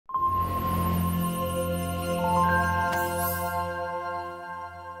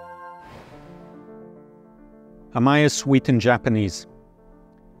Amai is sweet in Japanese.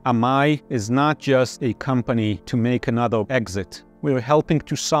 Amai is not just a company to make another exit. We're helping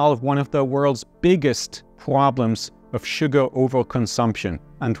to solve one of the world's biggest problems of sugar overconsumption.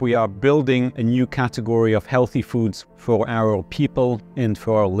 And we are building a new category of healthy foods for our people and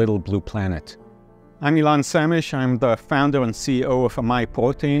for our little blue planet. I'm Ilan Samish. I'm the founder and CEO of Amai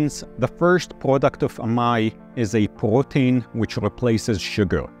Proteins. The first product of Amai is a protein which replaces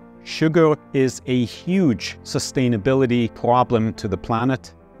sugar. Sugar is a huge sustainability problem to the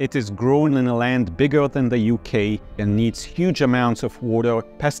planet. It is grown in a land bigger than the UK and needs huge amounts of water,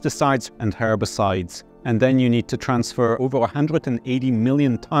 pesticides and herbicides. And then you need to transfer over 180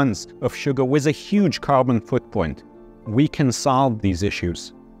 million tons of sugar with a huge carbon footprint. We can solve these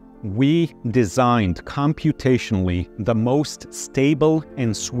issues. We designed computationally the most stable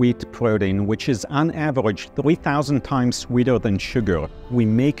and sweet protein, which is on average 3,000 times sweeter than sugar. We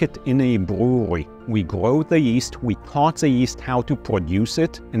make it in a brewery. We grow the yeast, we taught the yeast how to produce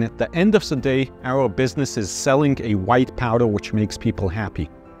it, and at the end of the day, our business is selling a white powder which makes people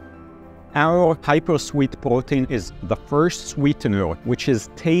happy. Our hyper-sweet protein is the first sweetener which is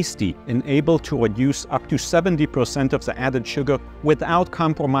tasty and able to reduce up to 70% of the added sugar without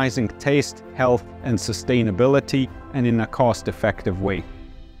compromising taste, health, and sustainability, and in a cost-effective way.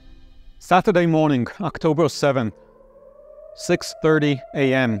 Saturday morning, October 7th, 6:30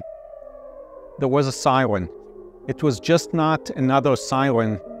 a.m. There was a siren. It was just not another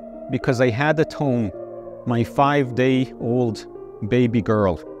siren because I had at home my 5-day-old baby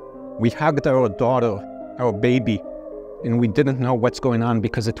girl. We hugged our daughter, our baby, and we didn't know what's going on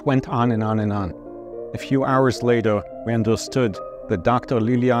because it went on and on and on. A few hours later, we understood that Dr.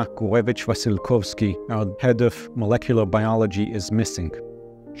 Lilia Gurevich-Vasilkovsky, our head of molecular biology, is missing.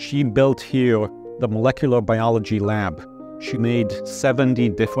 She built here the molecular biology lab. She made 70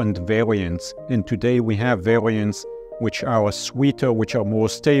 different variants, and today we have variants which are sweeter, which are more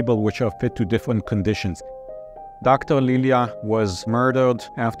stable, which are fit to different conditions. Dr. Lilia was murdered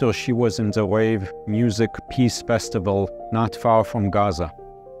after she was in the Rave Music Peace Festival not far from Gaza.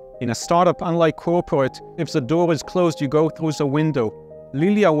 In a startup, unlike corporate, if the door is closed, you go through the window.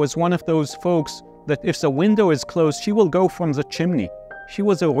 Lilia was one of those folks that if the window is closed, she will go from the chimney. She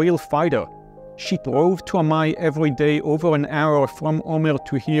was a real fighter. She drove to Amai every day over an hour from Omer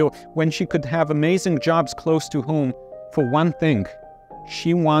to here when she could have amazing jobs close to home for one thing.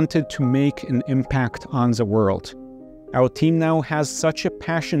 She wanted to make an impact on the world. Our team now has such a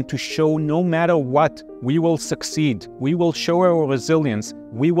passion to show no matter what, we will succeed. We will show our resilience.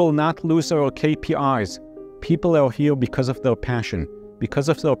 We will not lose our KPIs. People are here because of their passion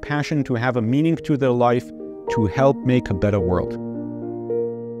to have a meaning to their life, to help make a better world.